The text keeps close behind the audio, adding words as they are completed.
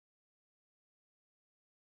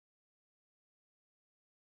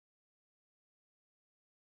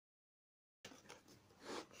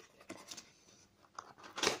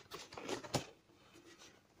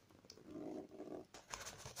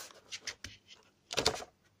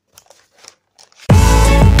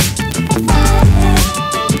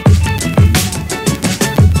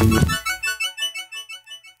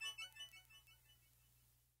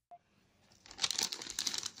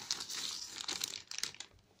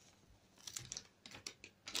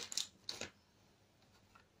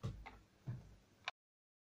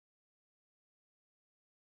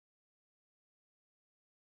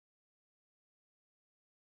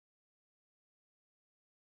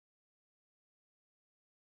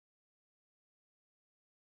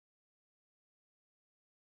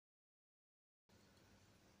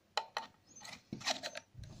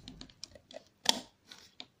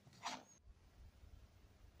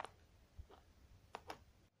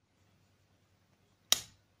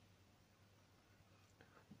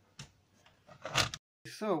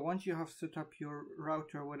So once you have set up your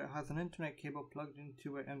router where it has an internet cable plugged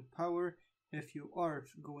into it and power, if you are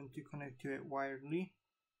going to connect to it wirely,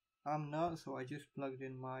 I'm not, so I just plugged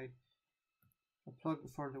in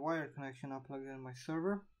for the wired connection, I plugged in my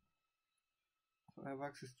server. So I have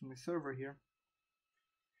access to my server here.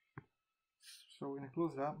 So we're going to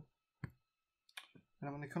close that. And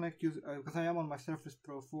I'm going to connect you, because I am on my Surface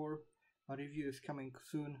Pro 4, a review is coming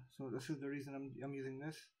soon, so this is the reason I'm using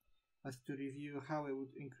this, as to review how it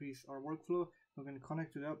would increase our workflow. We're going to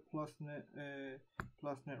connect to that Plusnet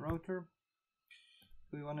router.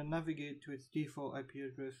 We want to navigate to its default IP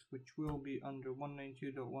address, which will be under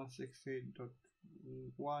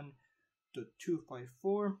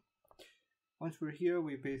 192.168.1.254. Once we're here,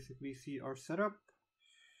 we basically see our setup.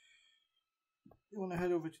 You want to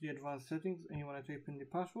head over to the advanced settings and you want to type in the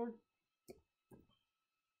password.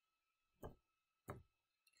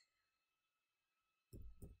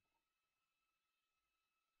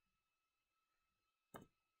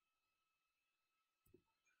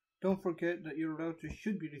 Don't forget that your router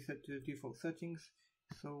should be reset to the default settings.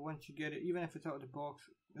 So once you get it, even if it's out of the box,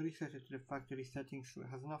 reset it to the factory settings so it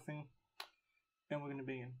has nothing. And we're going to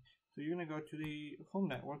begin. So you're going to go to the home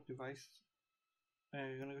network device.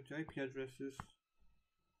 You're going to go to IP addresses.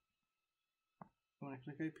 You want to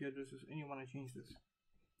click IP addresses and you want to change this.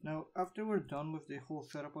 Now after we're done with the whole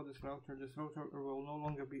setup of this router will no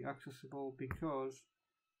longer be accessible because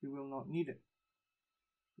we will not need it.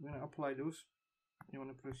 We're going to apply those. You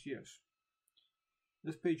want to press yes.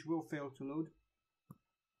 This page will fail to load,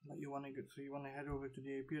 but you want to get, so you want to head over to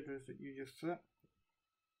the IP address that you just set.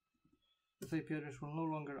 This IP address will no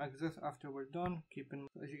longer exist after we're done.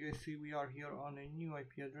 As you guys see, we are here on a new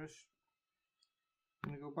IP address.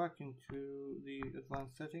 I'm going to go back into the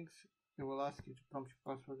advanced settings. It will ask you to prompt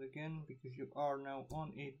your password again because you are now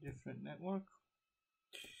on a different network.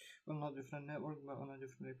 Well, not different network, but on a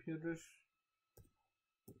different IP address.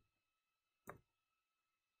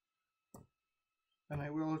 And I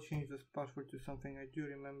will change this password to something I do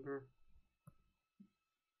remember,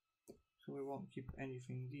 so we won't keep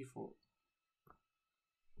anything default.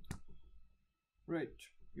 Right,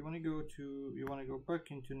 you want to go back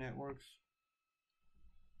into networks.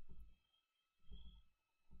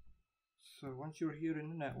 So once you're here in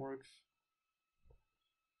the networks,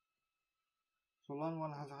 so LAN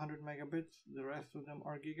 1 has 100 megabits, the rest of them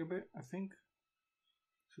are gigabit, I think.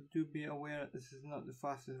 So do be aware this is not the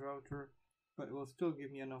fastest router, but it will still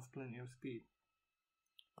give me plenty of speed.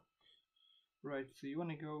 Right, so you want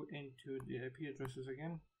to go into the IP addresses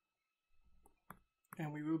again,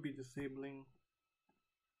 and we will be disabling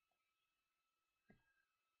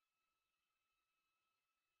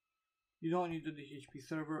you don't need the DHCP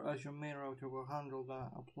server as your main router will handle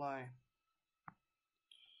that. Apply.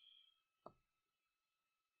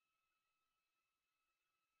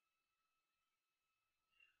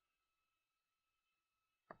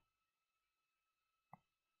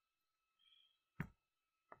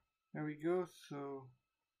 There we go. So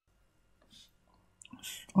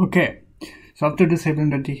okay, so after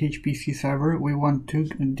disabling the DHCP server, we want to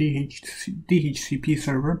DHCP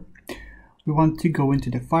server. We want to go into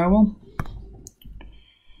the firewall,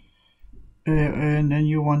 and then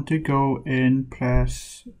you want to go and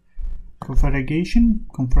press configuration.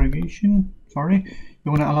 Sorry,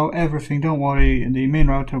 you want to allow everything. Don't worry, the main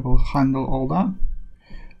router will handle all that.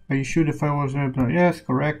 Are you sure the firewall is available? Yes,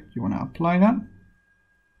 correct. You want to apply that.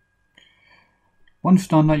 Once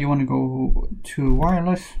done that, you want to go to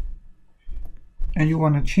wireless and you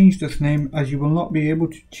want to change this name, as you will not be able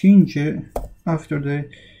to change it after the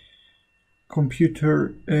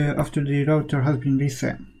after the router has been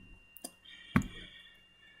reset.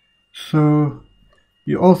 So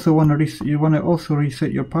you also want to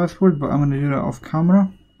reset your password, but I'm going to do that off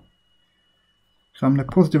camera. So I'm going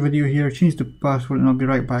to pause the video here, change the password, and I'll be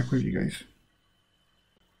right back with you guys.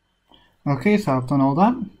 Okay, so I've done all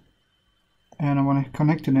that. And I want to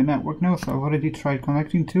connect to the network now, so I've already tried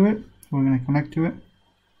connecting to it. So we're going to connect to it.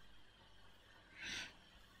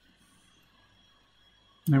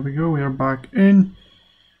 There we go, we are back in.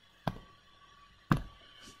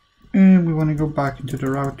 And we want to go back into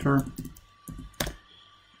the router.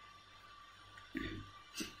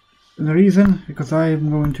 And the reason, because I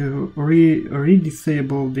am going to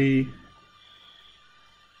re-disable the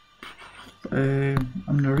I'm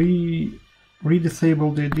going to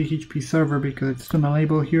re-disable the DHCP server because it's still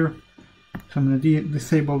enabled here. So I'm going to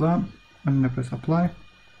disable that. I'm going to press apply.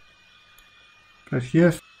 Press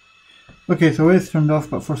yes. Okay, so it's turned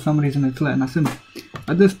off, but for some reason it's letting us in.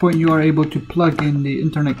 At this point you are able to plug in the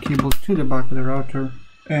internet cables to the back of the router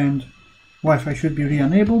and Wi-Fi should be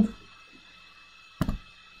re-enabled.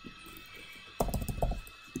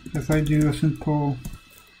 if I do a simple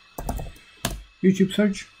YouTube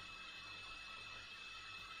search,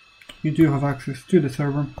 you do have access to the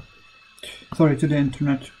server, sorry, to the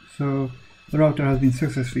internet, so the router has been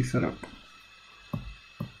successfully set up.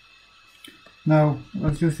 Now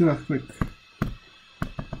let's just do a quick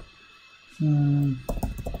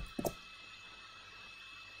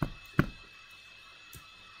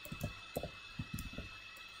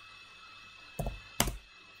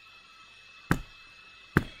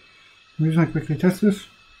I'm just going to quickly test this.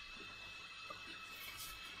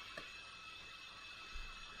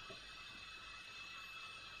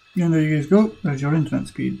 And there you guys go, there's your internet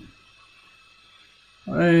speed.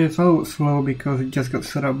 It's a little slow because it just got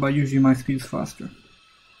set up, but usually my speed is faster.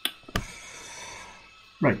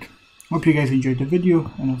 Right, hope you guys enjoyed the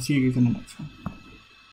video, and I'll see you guys in the next one.